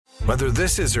Whether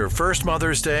this is her first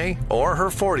Mother's Day or her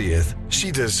 40th, she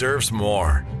deserves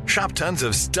more. Shop tons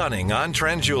of stunning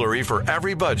on-trend jewelry for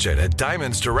every budget at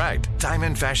Diamonds Direct.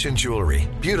 Diamond fashion jewelry,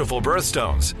 beautiful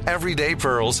birthstones, everyday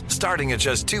pearls starting at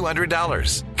just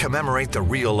 $200. Commemorate the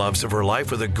real loves of her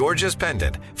life with a gorgeous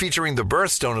pendant featuring the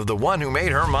birthstone of the one who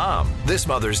made her mom. This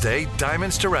Mother's Day,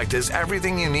 Diamonds Direct is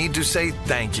everything you need to say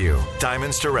thank you.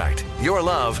 Diamonds Direct. Your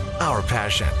love, our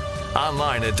passion.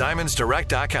 Online at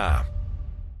diamondsdirect.com.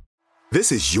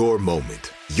 This is your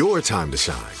moment, your time to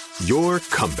shine, your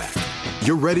comeback.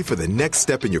 You're ready for the next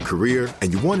step in your career,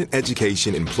 and you want an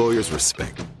education employers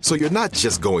respect. So you're not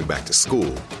just going back to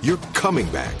school, you're coming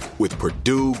back with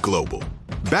Purdue Global.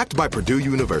 Backed by Purdue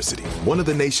University, one of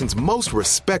the nation's most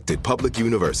respected public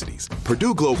universities,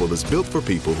 Purdue Global is built for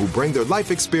people who bring their life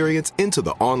experience into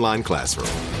the online classroom.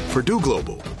 Purdue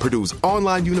Global, Purdue's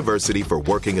online university for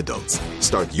working adults.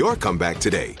 Start your comeback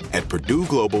today at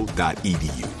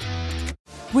purdueglobal.edu.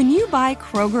 When you buy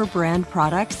Kroger brand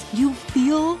products, you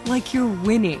feel like you're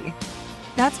winning.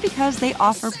 That's because they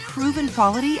offer proven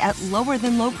quality at lower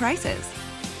than low prices.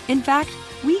 In fact,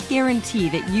 we guarantee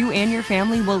that you and your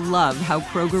family will love how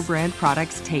Kroger brand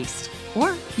products taste,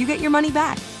 or you get your money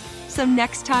back. So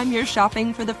next time you're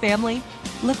shopping for the family,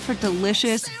 look for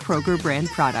delicious Kroger brand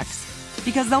products,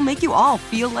 because they'll make you all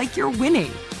feel like you're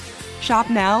winning. Shop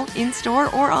now, in-store,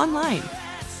 or online.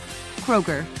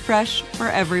 Kroger, fresh for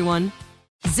everyone.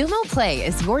 Xumo Play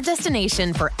is your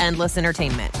destination for endless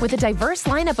entertainment. With a diverse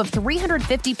lineup of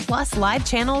 350-plus live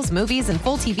channels, movies, and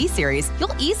full TV series,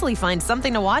 you'll easily find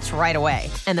something to watch right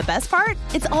away. And the best part?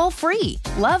 It's all free.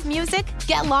 Love music?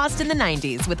 Get lost in the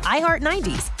 90s with iHeart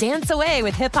 90s, dance away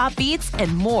with hip-hop beats,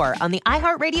 and more on the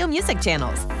iHeartRadio music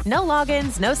channels. No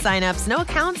logins, no signups, no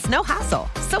accounts, no hassle.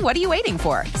 So what are you waiting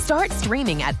for? Start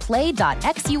streaming at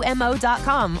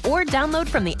play.xumo.com or download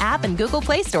from the app and Google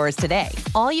Play stores today.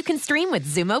 All you can stream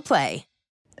with Xumo Play.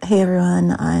 Hey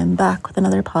everyone, I'm back with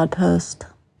another pod post.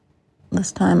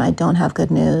 This time I don't have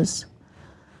good news.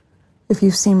 If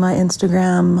you've seen my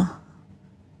Instagram,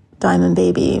 Diamond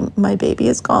Baby, my baby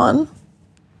is gone.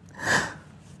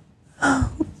 I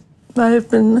have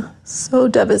been so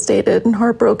devastated and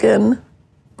heartbroken.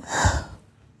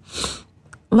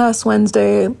 Last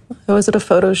Wednesday, I was at a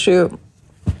photo shoot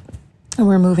and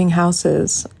we're moving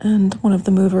houses, and one of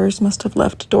the movers must have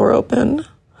left a door open.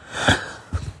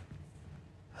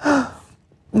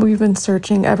 We've been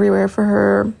searching everywhere for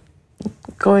her,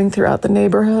 going throughout the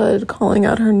neighborhood, calling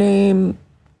out her name,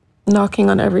 knocking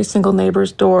on every single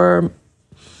neighbor's door.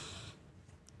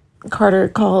 Carter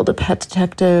called a pet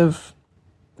detective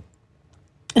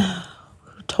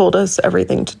who told us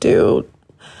everything to do,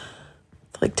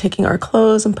 like taking our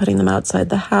clothes and putting them outside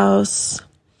the house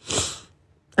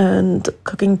and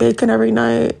cooking bacon every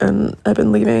night. And I've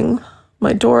been leaving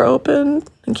my door open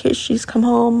in case she's come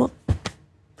home.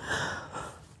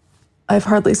 I've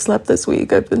hardly slept this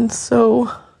week. I've been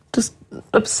so just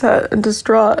upset and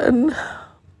distraught, and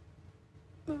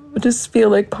I just feel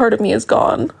like part of me is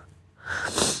gone.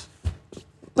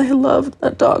 I love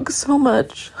that dog so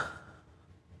much.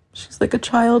 She's like a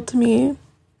child to me,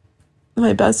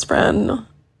 my best friend.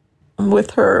 I'm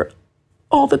with her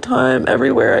all the time,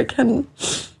 everywhere I can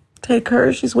take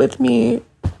her. She's with me.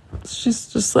 She's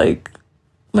just like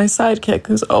my sidekick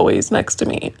who's always next to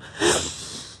me.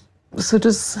 So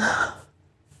just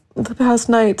the past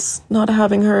nights, not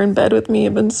having her in bed with me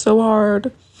have been so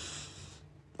hard.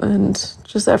 And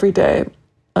just every day,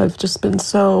 I've just been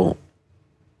so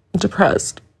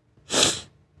depressed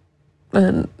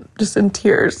and just in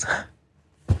tears.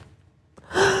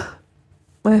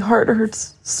 My heart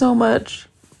hurts so much,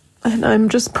 and I'm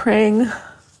just praying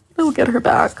I'll get her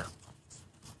back.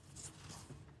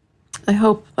 I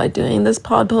hope by doing this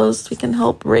pod post, we can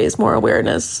help raise more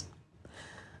awareness.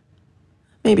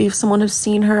 Maybe if someone has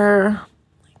seen her,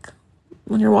 like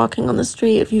when you're walking on the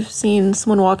street, if you've seen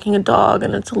someone walking a dog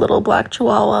and it's a little black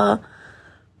chihuahua,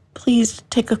 please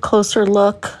take a closer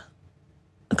look,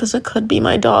 because it could be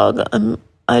my dog.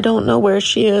 I don't know where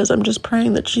she is. I'm just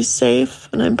praying that she's safe,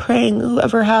 and I'm praying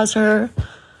whoever has her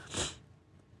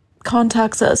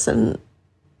contacts us and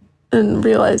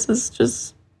realizes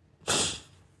just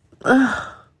how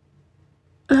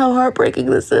heartbreaking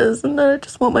this is, and that I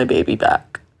just want my baby back.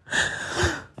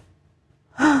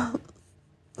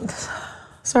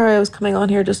 Sorry I was coming on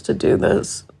here just to do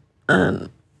this and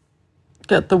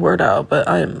get the word out, but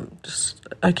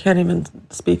I can't even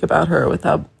speak about her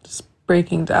without just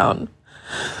breaking down.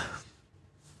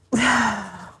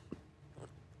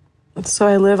 So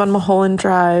I live on Mulholland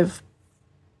Drive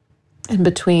in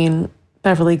between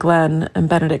Beverly Glen and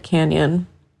Benedict Canyon.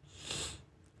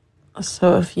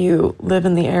 So if you live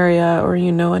in the area or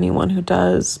you know anyone who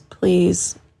does,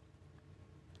 please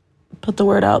put the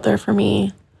word out there for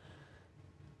me.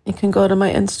 You can go to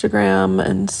my Instagram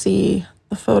and see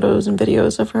the photos and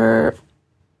videos of her.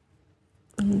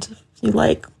 And if you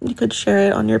like, you could share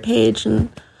it on your page. And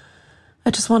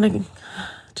I just want to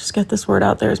just get this word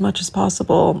out there as much as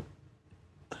possible.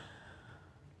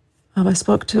 I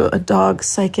spoke to a dog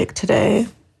psychic today,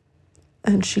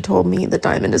 and she told me that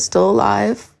Diamond is still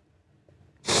alive.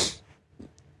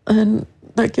 And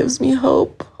that gives me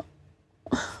hope.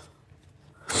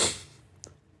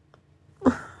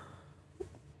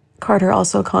 Carter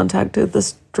also contacted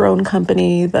this drone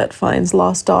company that finds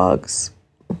lost dogs.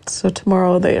 So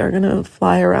tomorrow they are going to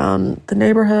fly around the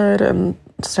neighborhood and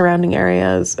surrounding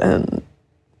areas and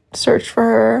search for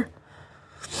her.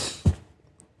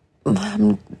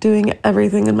 I'm doing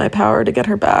everything in my power to get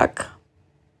her back.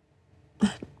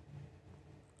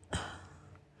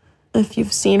 If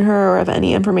you've seen her or have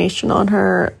any information on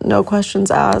her, no questions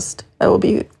asked. I will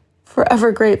be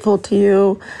forever grateful to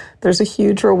you. There's a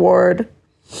huge reward.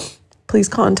 Please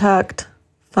contact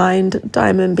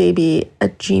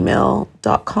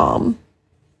finddiamondbaby@gmail.com.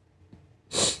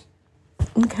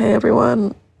 Okay,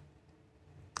 everyone.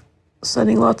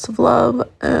 Sending lots of love,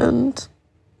 and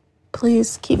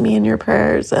please keep me in your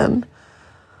prayers, and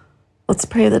let's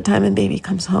pray that Diamond Baby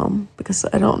comes home, because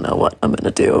I don't know what I'm going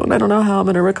to do, and I don't know how I'm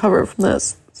going to recover from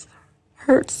this. It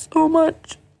hurts so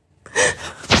much.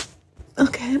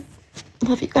 Okay.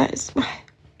 Love you guys. Bye.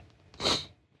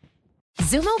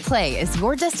 Xumo Play is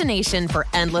your destination for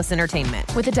endless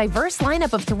entertainment. With a diverse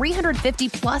lineup of 350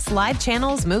 plus live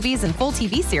channels, movies, and full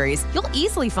TV series, you'll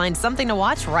easily find something to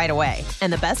watch right away.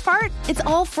 And the best part? It's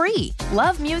all free.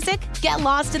 Love music? Get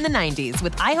lost in the 90s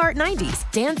with iHeart 90s,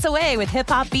 dance away with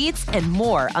hip-hop beats, and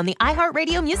more on the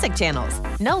iHeartRadio music channels.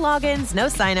 No logins, no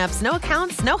signups, no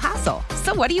accounts, no hassle.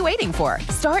 So what are you waiting for?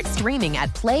 Start streaming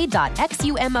at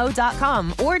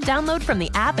play.xumo.com or download from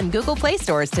the app and Google Play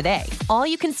stores today. All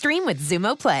you can stream with Xumo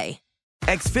Play.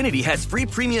 Xfinity has free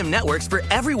premium networks for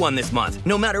everyone this month,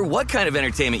 no matter what kind of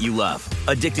entertainment you love.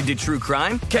 Addicted to true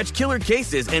crime? Catch killer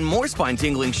cases and more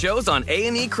spine-tingling shows on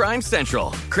A&E Crime Central.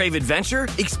 Crave adventure?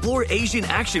 Explore Asian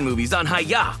action movies on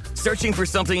Hi-Ya. Searching for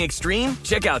something extreme?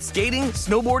 Check out skating,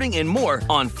 snowboarding, and more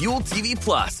on Fuel TV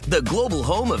Plus, the global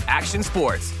home of action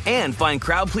sports. And find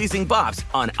crowd-pleasing bops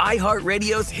on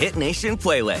iHeartRadio's Hit Nation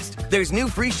playlist. There's new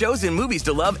free shows and movies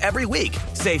to love every week.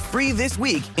 Say free this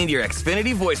week in your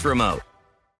Xfinity voice remote.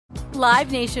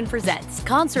 Live Nation presents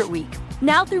Concert Week.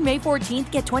 Now through May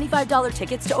 14th, get $25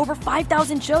 tickets to over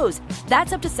 5,000 shows.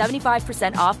 That's up to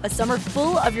 75% off a summer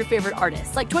full of your favorite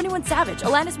artists like 21 Savage,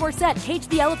 Alanis Morissette, Cage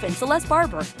the Elephant, Celeste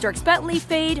Barber, Dierks Bentley,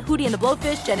 Fade, Hootie and the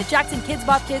Blowfish, Janet Jackson, Kidz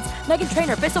Bop Kids, Meghan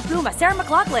Trainor, Peso Pluma, Sarah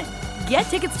McLachlan. Get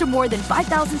tickets to more than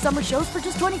 5,000 summer shows for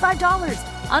just $25.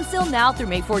 On sale now through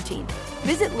May 14th.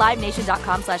 Visit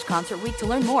livenation.com/Concert Week to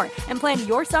learn more and plan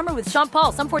your summer with Sean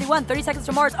Paul, Sum 41, 30 Seconds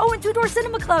to Mars, and Two Door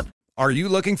Cinema Club. Are you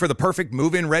looking for the perfect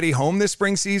move-in ready home this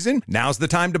spring season? Now's the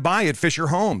time to buy at Fisher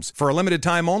Homes. For a limited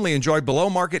time only, enjoy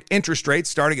below-market interest rates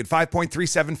starting at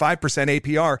 5.375%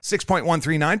 APR,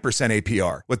 6.139%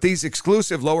 APR. With these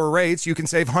exclusive lower rates, you can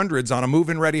save hundreds on a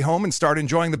move-in ready home and start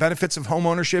enjoying the benefits of home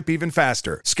ownership even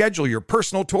faster. Schedule your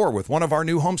personal tour with one of our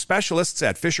new home specialists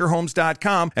at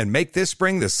FisherHomes.com and make this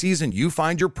spring the season you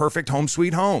find your perfect home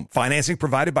sweet home. Financing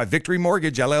provided by Victory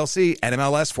Mortgage, LLC,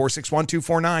 NMLS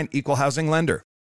 461249, Equal Housing Lender.